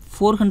allotted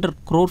 400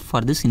 crore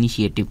for this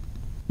initiative.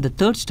 The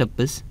third step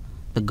is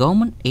the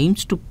government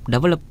aims to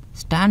develop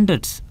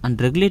standards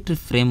and regulatory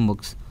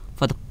frameworks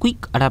for the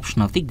quick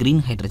adoption of the green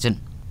hydrogen.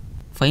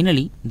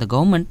 Finally, the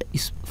government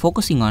is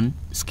focusing on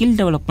skill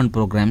development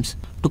programs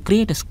to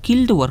create a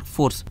skilled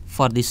workforce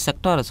for this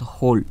sector as a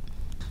whole.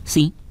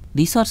 See,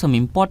 these are some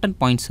important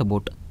points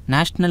about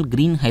National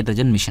Green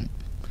Hydrogen Mission.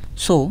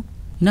 So,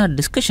 in our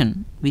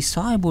discussion, we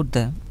saw about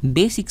the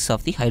basics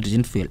of the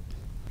hydrogen fuel.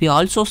 We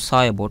also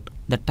saw about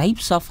the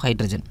types of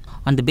hydrogen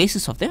on the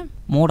basis of the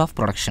mode of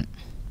production.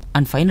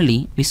 And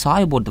finally, we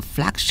saw about the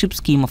flagship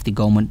scheme of the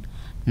government,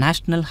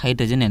 National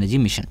Hydrogen Energy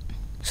Mission.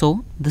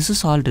 So, this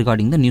is all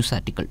regarding the news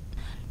article.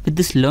 With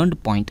this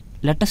learned point,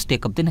 let us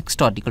take up the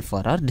next article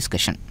for our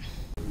discussion.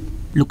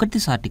 Look at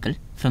this article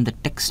from the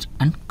text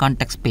and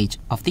context page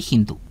of the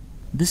Hindu.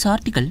 This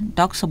article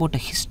talks about a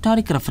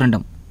historic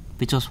referendum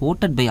which was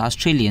voted by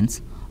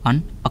Australians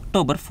on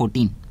October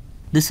 14.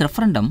 This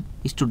referendum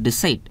is to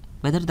decide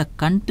whether the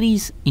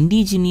country's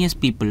indigenous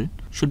people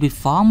should be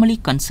formally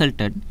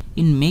consulted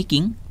in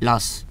making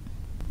laws.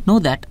 Know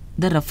that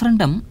the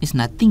referendum is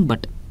nothing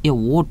but a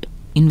vote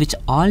in which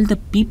all the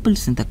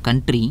peoples in the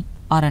country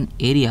or an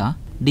area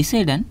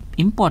decide an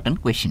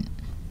important question.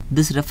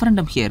 This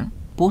referendum here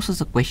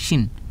poses a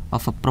question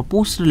of a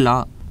proposed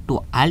law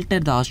to alter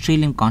the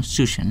Australian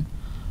constitution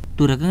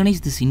to recognize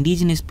this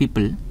indigenous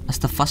people as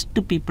the first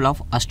people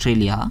of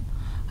Australia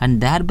and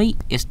thereby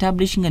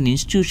establishing an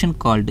institution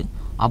called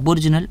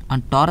Aboriginal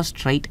and Torres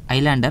Strait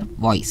Islander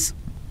Voice.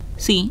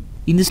 See,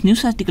 in this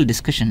news article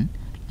discussion,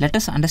 let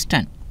us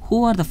understand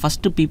who are the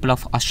first people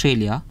of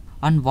Australia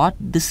and what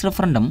this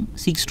referendum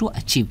seeks to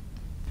achieve.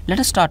 Let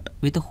us start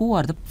with who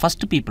are the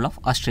first people of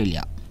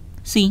Australia.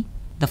 See,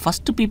 the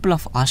first people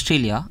of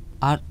Australia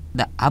are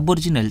the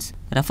Aboriginals,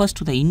 refers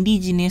to the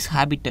indigenous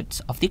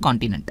habitats of the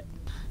continent.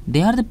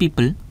 They are the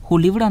people who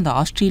lived on the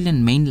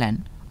Australian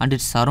mainland and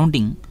its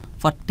surrounding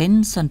for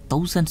tens and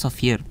thousands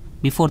of years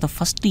before the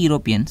first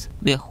Europeans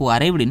who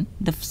arrived in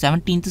the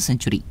 17th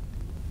century.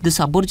 These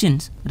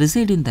Aborigines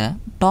reside in the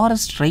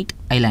Torres Strait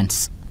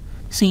Islands.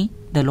 See,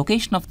 the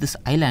location of this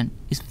island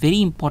is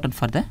very important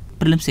for the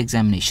prelims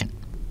examination.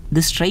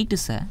 This strait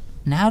is a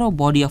narrow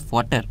body of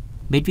water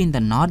between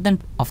the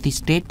northern of the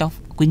state of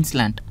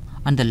Queensland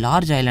and the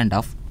large island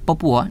of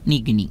Papua New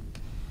Guinea.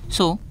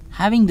 So,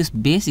 having this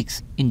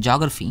basics in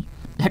geography,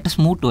 let us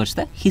move towards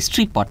the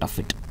history part of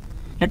it.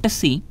 Let us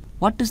see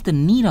what is the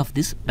need of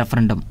this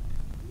referendum.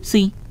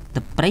 See,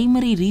 the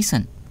primary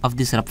reason of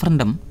this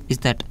referendum is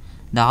that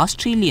the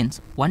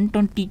Australians'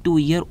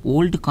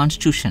 122-year-old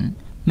constitution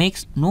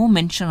makes no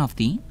mention of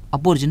the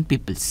Aboriginal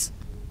peoples.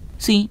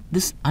 See,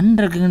 this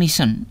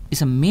unrecognition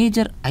is a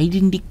major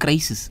identity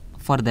crisis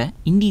for the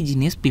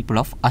indigenous people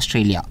of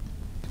Australia.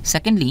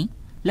 Secondly,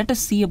 let us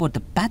see about the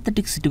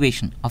pathetic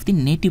situation of the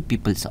native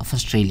peoples of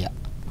Australia.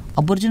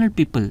 Aboriginal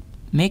people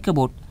make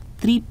about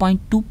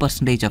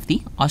 3.2% of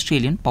the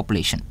Australian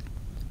population,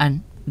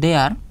 and they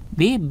are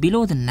way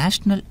below the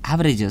national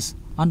averages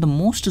on the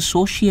most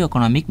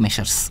socio-economic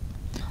measures.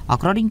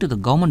 According to the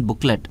government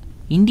booklet,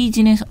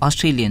 indigenous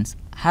Australians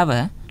have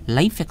a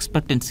life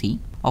expectancy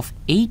of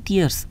 8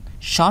 years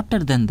shorter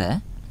than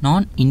the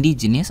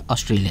non-indigenous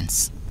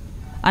Australians,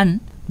 and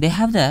they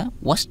have the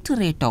worst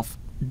rate of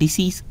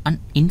disease and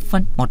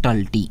infant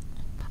mortality,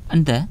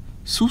 and the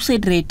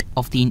suicide rate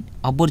of the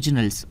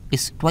Aboriginals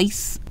is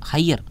twice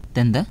higher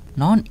than the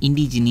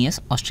non-indigenous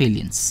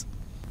Australians.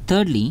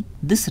 Thirdly,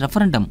 this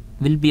referendum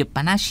will be a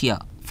panacea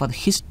for the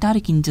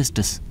historic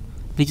injustice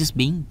which is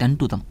being done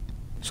to them.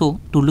 So,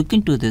 to look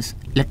into this,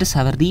 let us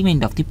have a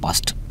rewind of the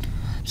past.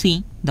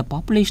 See, the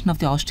population of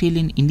the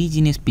Australian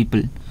indigenous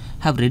people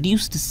have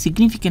reduced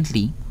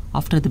significantly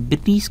after the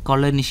British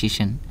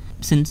colonization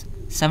since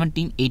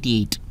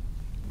 1788.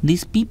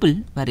 These people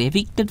were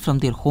evicted from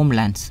their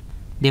homelands.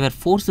 They were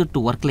forced to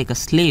work like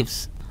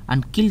slaves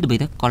and killed by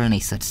the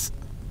colonizers.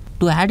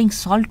 To adding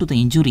salt to the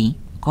injury,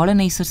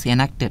 colonizers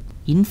enacted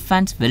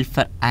Infants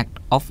Welfare Act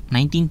of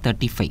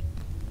 1935.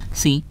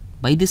 See,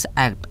 by this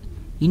act,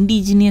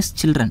 indigenous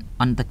children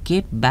on the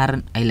Cape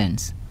Barren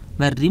Islands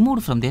were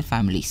removed from their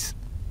families.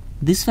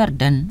 This were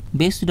done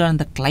based on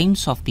the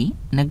claims of the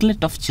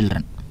neglect of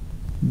children.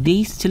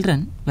 These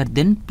children were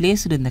then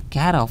placed in the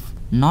care of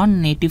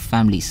non-native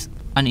families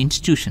and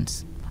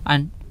institutions,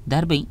 and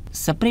thereby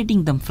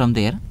separating them from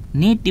their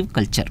native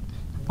culture.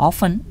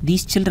 Often,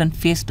 these children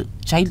faced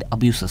child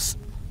abuses.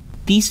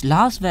 These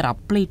laws were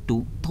applied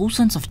to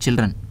thousands of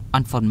children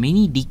and for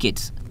many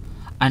decades,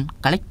 and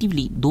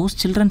collectively those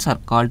children are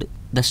called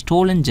the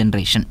stolen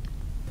generation.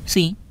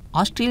 See,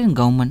 Australian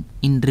government,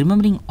 in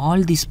remembering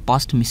all these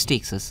past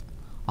mistakes,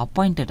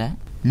 appointed a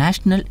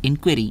national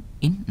inquiry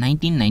in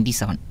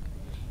 1997.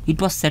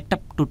 It was set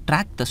up to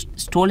track the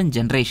stolen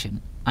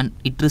generation, and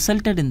it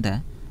resulted in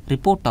the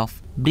report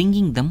of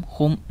Bringing Them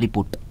Home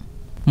report.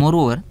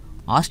 Moreover,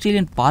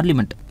 Australian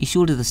Parliament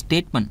issued the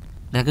statement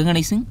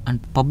recognizing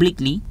and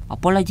publicly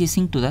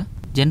apologizing to the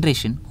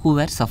generation who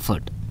were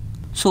suffered.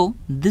 So,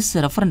 this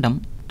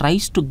referendum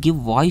tries to give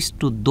voice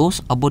to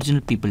those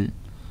Aboriginal people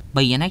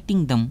by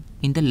enacting them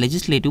in the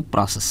legislative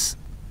process.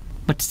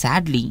 But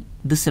sadly,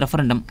 this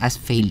referendum has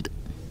failed.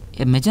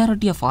 A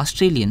majority of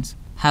Australians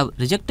have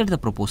rejected the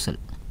proposal,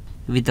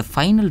 with the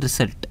final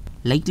result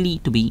likely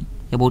to be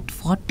about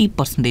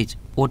 40%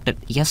 voted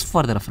yes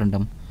for the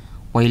referendum,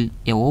 while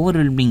a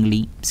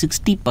overwhelmingly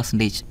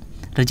 60%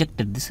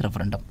 rejected this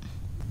referendum.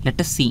 Let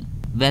us see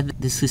whether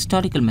these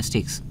historical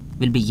mistakes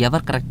will be ever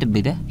corrected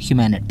by the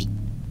humanity.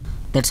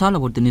 That's all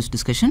about the news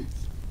discussion.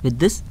 With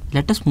this,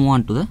 let us move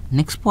on to the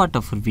next part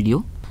of our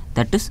video,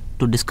 that is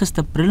to discuss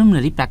the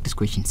preliminary practice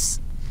questions.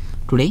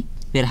 Today,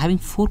 we are having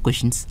 4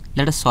 questions.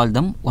 Let us solve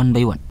them one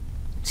by one.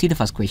 See the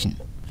first question.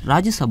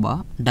 Rajya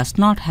Sabha does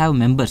not have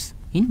members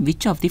in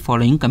which of the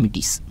following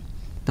committees?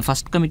 The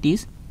first committee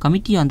is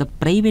Committee on the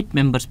Private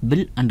Members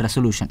Bill and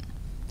Resolution.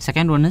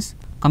 Second one is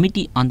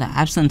Committee on the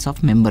Absence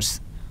of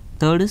Members.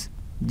 Third is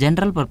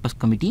General Purpose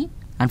Committee,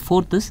 and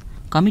fourth is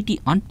Committee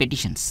on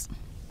Petitions.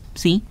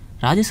 See,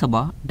 Rajya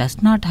Sabha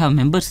does not have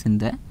members in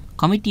the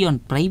Committee on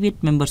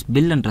Private Members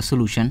Bill and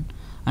Resolution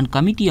and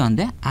Committee on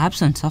the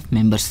Absence of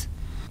Members,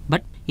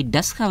 but it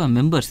does have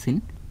members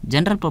in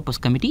General Purpose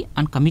Committee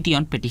and Committee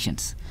on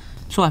Petitions.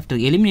 So after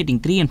eliminating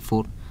 3 and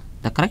 4,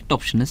 the correct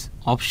option is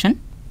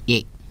option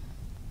A.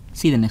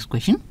 See the next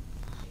question.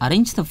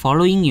 Arrange the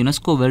following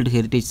UNESCO World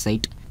Heritage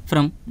Site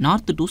from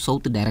north to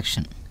south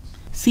direction.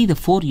 See the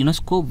 4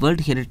 UNESCO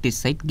World Heritage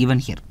Sites given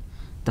here.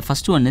 The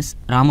first one is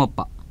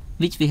Ramappa,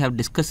 which we have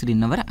discussed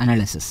in our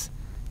analysis.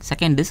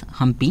 Second is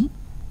Hampi.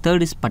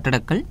 Third is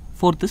Pattadakkal.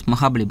 Fourth is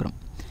Mahabalipuram.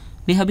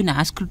 We have been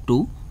asked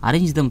to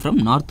arrange them from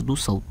north to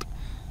south.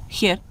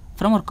 Here,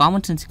 from our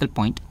commonsensical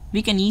point,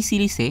 we can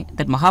easily say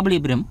that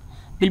Mahabalipuram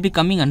will be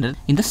coming under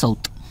in the south.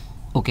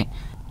 Okay.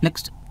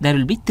 Next, there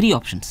will be 3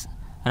 options: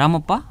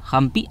 Ramappa,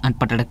 Hampi and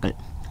Pattadakkal.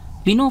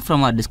 We know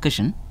from our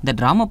discussion that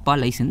Ramappa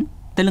lies in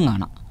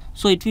Telangana,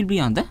 so it will be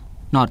on the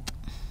north.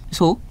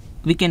 So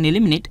we can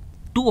eliminate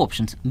 2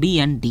 options, B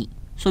and D.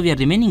 So we are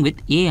remaining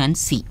with A and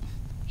C.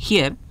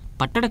 Here,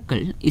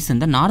 Pattadakkal is in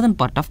the northern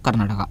part of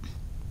Karnataka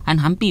and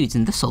Hampi is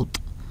in the south.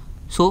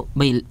 So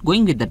by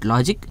going with that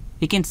logic,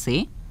 we can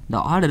say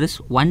the order is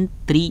 1,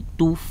 3,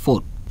 2,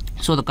 4.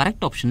 So the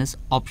correct option is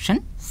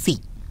option C.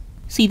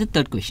 See the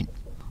third question.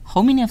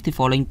 How many of the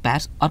following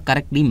pairs are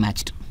correctly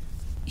matched?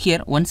 Here,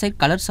 one side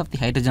colors of the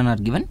hydrogen are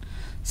given,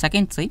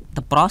 second side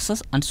the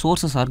process and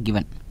sources are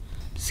given.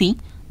 See,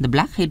 the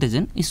black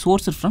hydrogen is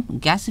sourced from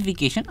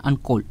gasification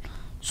and coal,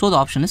 so the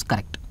option is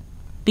correct.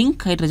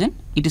 Pink hydrogen,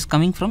 it is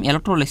coming from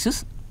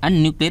electrolysis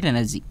and nuclear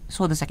energy,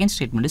 so the second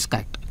statement is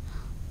correct.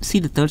 See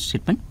the third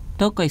statement.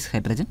 Turquoise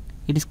hydrogen,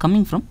 it is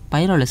coming from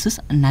pyrolysis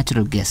and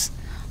natural gas,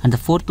 and the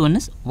fourth one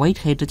is white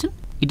hydrogen,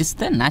 it is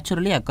the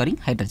naturally occurring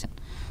hydrogen.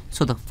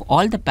 So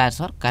all the pairs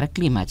are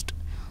correctly matched.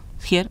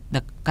 Here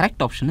the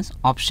correct option is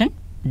option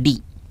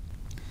D.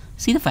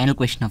 See the final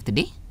question of the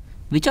day.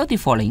 Which of the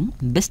following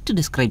best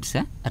describes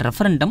a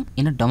referendum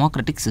in a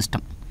democratic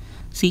system?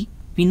 See,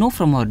 we know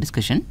from our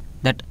discussion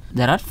that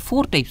there are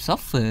 4 types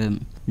of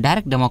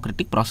direct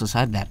democratic process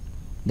are there.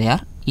 They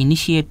are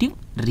initiative,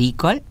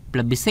 recall,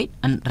 plebiscite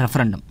and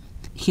referendum.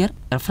 Here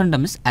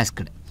referendum is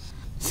asked.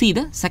 See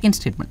the second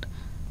statement.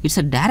 It's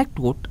a direct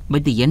vote by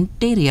the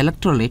entire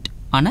electorate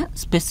on a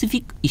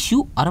specific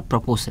issue or a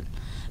proposal,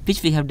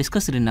 which we have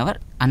discussed in our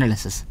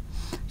analysis.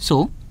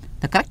 So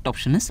the correct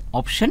option is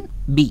option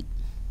B.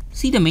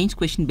 See the mains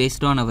question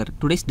based on our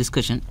today's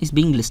discussion is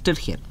being listed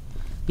here.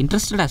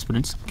 Interested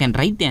aspirants can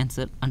write the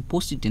answer and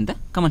post it in the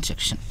comment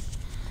section.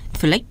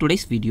 If you like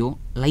today's video,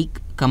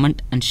 like,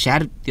 comment and share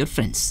with your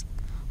friends.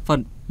 For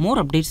more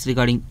updates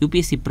regarding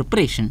UPSC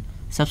preparation,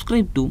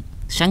 subscribe to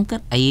Shankar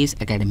IAS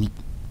Academy.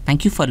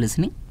 Thank you for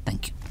listening.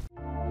 Thank you.